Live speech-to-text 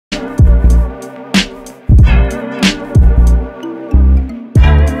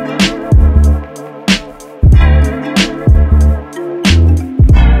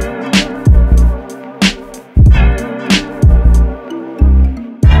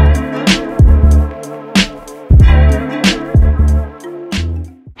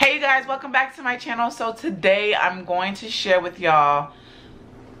welcome back to my channel. So today I'm going to share with y'all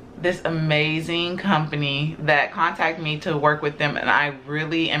this amazing company that contacted me to work with them, and I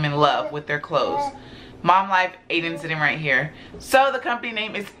really am in love with their clothes. Mom Life, Aiden sitting right here. So the company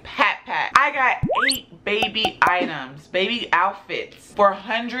name is PatPat. I got 8 baby items, baby outfits for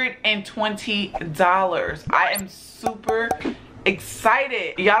 $120. I am super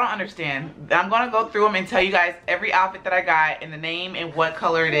excited. Y'all don't understand. I'm gonna go through them and tell you guys every outfit that I got and the name and what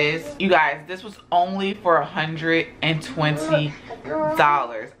color it is. You guys, this was only for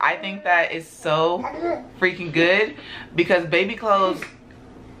 $120. I think that is so freaking good because baby clothes,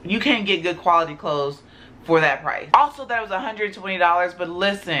 you can't get good quality clothes for that price. Also, that was $120, but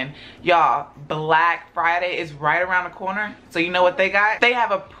listen, y'all, Black Friday is right around the corner. So you know what they got? They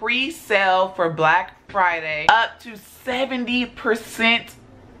have a pre-sale for Black Friday up to 70%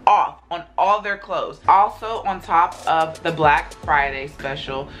 off on all their clothes. Also, on top of the Black Friday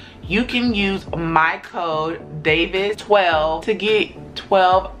special, you can use my code DAVIS12 to get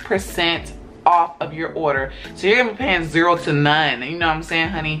 12% off of your order. So you're gonna be paying 0 to none. You know what I'm saying,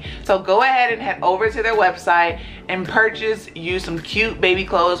 honey? So go ahead and head over to their website and purchase you some cute baby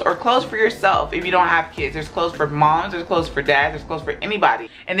clothes or clothes for yourself if you don't have kids. There's clothes for moms, there's clothes for dads, there's clothes for anybody.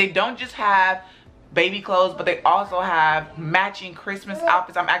 And they don't just have baby clothes, but they also have matching Christmas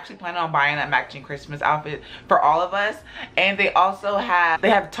outfits. I'm actually planning on buying that matching Christmas outfit for all of us. And they also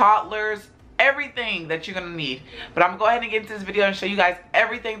have toddlers, everything that you're gonna need. But I'm gonna go ahead and get into this video and show you guys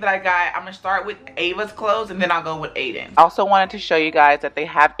everything that I got. I'm gonna start with Ava's clothes and then I'll go with Aiden. Also wanted to show you guys that they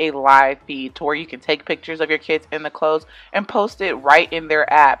have a live feed to where you can take pictures of your kids in the clothes and post it right in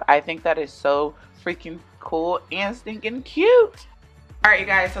their app. I think that is so freaking cool and stinking cute. Alright, you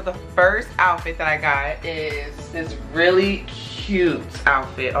guys, so the first outfit that I got is this really cute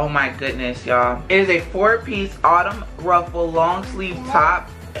outfit. Oh my goodness, y'all. It is a 4-piece autumn ruffle long sleeve top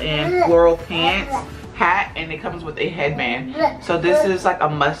and floral pants, hat, and it comes with a headband. So this is like a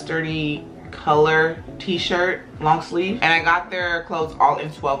mustardy color t-shirt, long sleeve, and I got their clothes all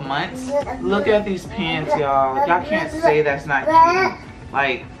in 12 months. Look at these pants, y'all. Y'all can't say that's not cute.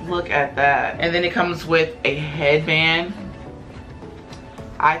 Like, look at that. And then it comes with a headband.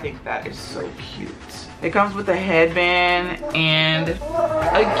 I think that is so cute. It comes with a headband and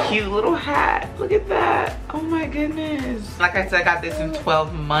a cute little hat. Look at that. Oh my goodness. Like I said, I got this in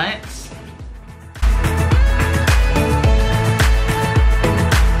 12 months.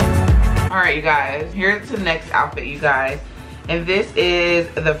 All right, you guys, here's the next outfit, you guys. And this is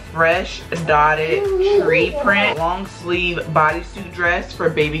the fresh dotted tree print long sleeve bodysuit dress for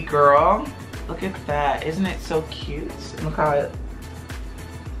baby girl. Look at that. Isn't it so cute? Look how it,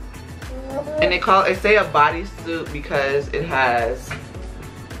 and it say a bodysuit because it has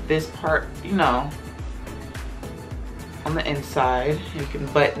this part, you know, on the inside. You can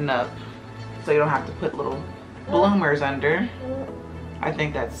button up so you don't have to put little bloomers under. I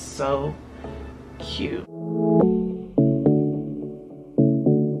think that's so cute.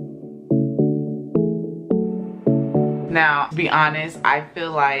 Now, to be honest, I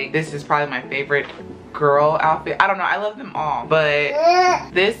feel like this is probably my favorite girl outfit. I don't know, I love them all, but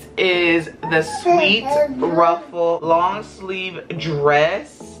this is the sweet ruffle long sleeve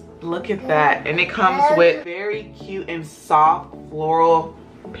dress. Look at that. And it comes with very cute and soft floral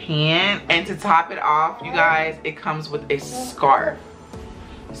pants, and to top it off, you guys, it comes with a scarf.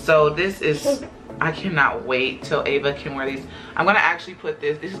 So this is, I cannot wait till Ava can wear these. I'm gonna actually put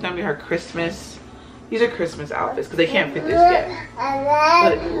this is gonna be her Christmas. These are Christmas outfits because they can't fit this yet.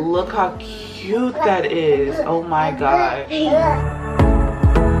 But look how cute that is. Oh my gosh.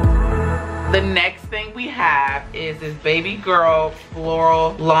 The next thing we have is this baby girl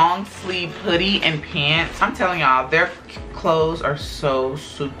floral long sleeve hoodie and pants. I'm telling y'all, their clothes are so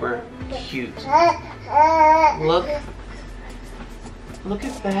super cute. Look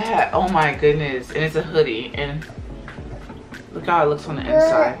at that. Oh my goodness. And it's a hoodie. And look how it looks on the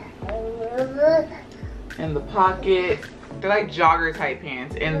inside. In the pocket, they're like jogger type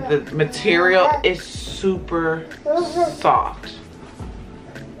pants, and the material is super soft.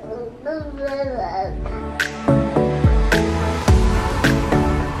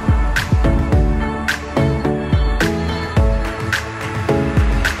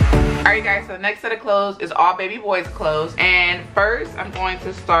 Alright guys, so the next set of clothes is all baby boys clothes, and first I'm going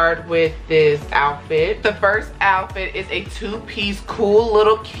to start with this outfit. The first outfit is a 2-piece cool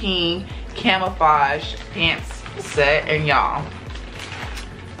little king camouflage pants set, and y'all,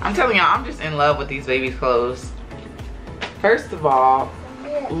 I'm telling y'all, I'm just in love with these baby clothes. First of all,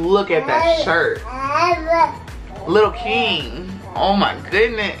 look at that shirt. Little king. Oh my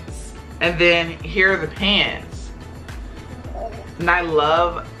goodness. And then here are the pants. And I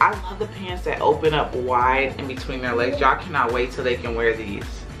love the pants that open up wide in between their legs. Y'all cannot wait till they can wear these.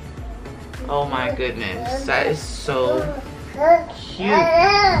 Oh my goodness, that is so cute.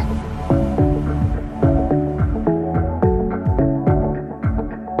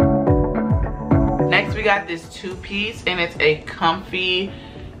 Next we got this two-piece, and it's a comfy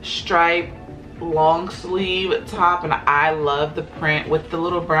striped long sleeve top, and I love the print with the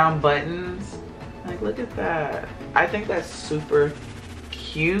little brown buttons. Like, look at that. I think that's super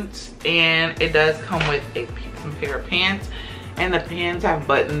cute, and it does come with some pair of pants, and the pants have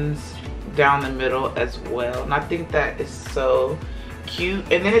buttons down the middle as well, and I think that is so cute.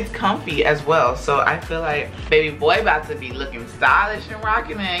 And then it's comfy as well, so I feel like baby boy about to be looking stylish and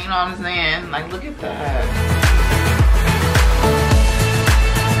rocking it, you know what I'm saying? Like, look at that.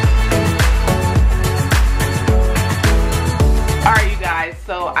 All right, you guys,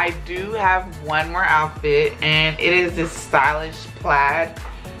 so I do have one more outfit, and it is this stylish plaid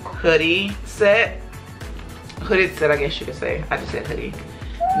hoodie set. Hooded set, I guess you could say. I just said hoodie.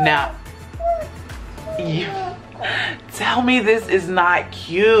 Now, you tell me this is not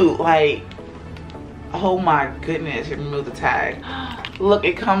cute. Like, oh my goodness. Here, remove the tag. Look,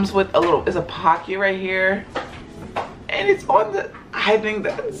 it comes with it's a pocket right here, and it's on the, I think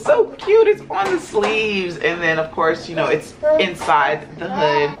that's so cute. It's on the sleeves, and then of course, you know, it's inside the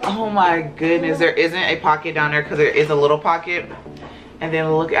hood. Oh my goodness, there isn't a pocket down there because there is a little pocket. And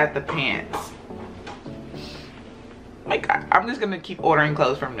then look at the pants. Like, I'm just gonna keep ordering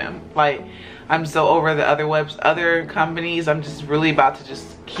clothes from them. Like, I'm so over the other companies. I'm just really about to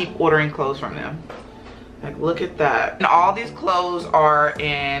just keep ordering clothes from them. Like, look at that. And all these clothes are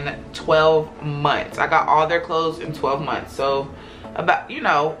in 12 months. I got all their clothes in 12 months. So about, you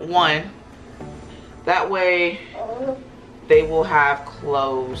know, one. That way they will have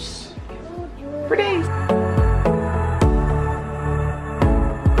clothes for days.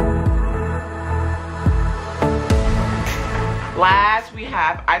 Last we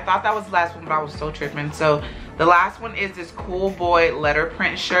have, I thought that was the last one, but I was so tripping. So the last one is this Cool Boy letter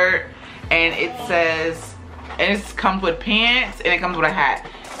print shirt, and it says, and it comes with pants and it comes with a hat,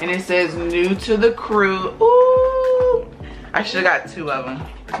 and it says new to the crew. Ooh, I should have got two of them.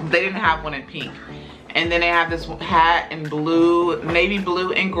 They didn't have one in pink. And then they have this hat in blue, navy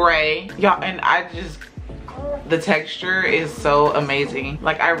blue and gray. Y'all, and I just, the texture is so amazing.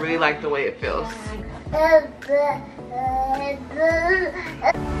 Like, I really like the way it feels.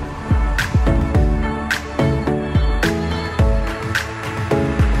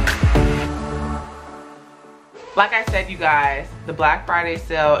 Like I said, you guys, the Black Friday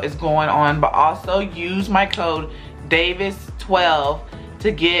sale is going on, but also use my code Davis12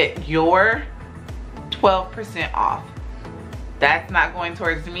 to get your 12% off. That's not going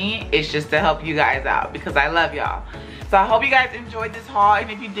towards me, it's just to help you guys out because I love y'all. So I hope you guys enjoyed this haul,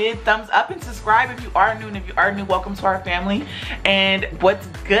 and if you did, thumbs up and subscribe if you are new, and if you are new, welcome to our family. And what's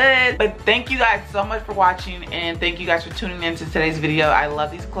good? But thank you guys so much for watching, and thank you guys for tuning in to today's video. I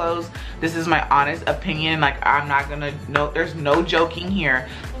love these clothes. This is my honest opinion. Like, I'm not gonna, no, there's no joking here.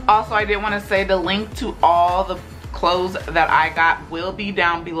 Also, I did want to say the link to all the clothes that I got will be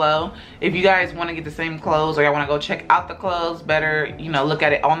down below. If you guys want to get the same clothes, or y'all want to go check out the clothes better, you know, look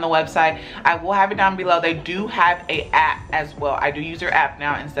at it on the website, I will have it down below. They do have a app as well. I do use their app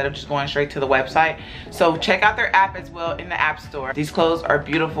now instead of just going straight to the website. So check out their app as well in the app store. These clothes are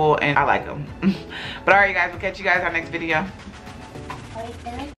beautiful and I like them. But alright, you guys, we'll catch you guys on our next video.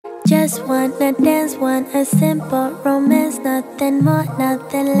 Just wanna dance, want a simple romance, nothing more,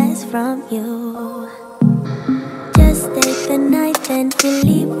 nothing less from you. Just stay the night, then you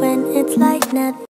leave when it's like nothing.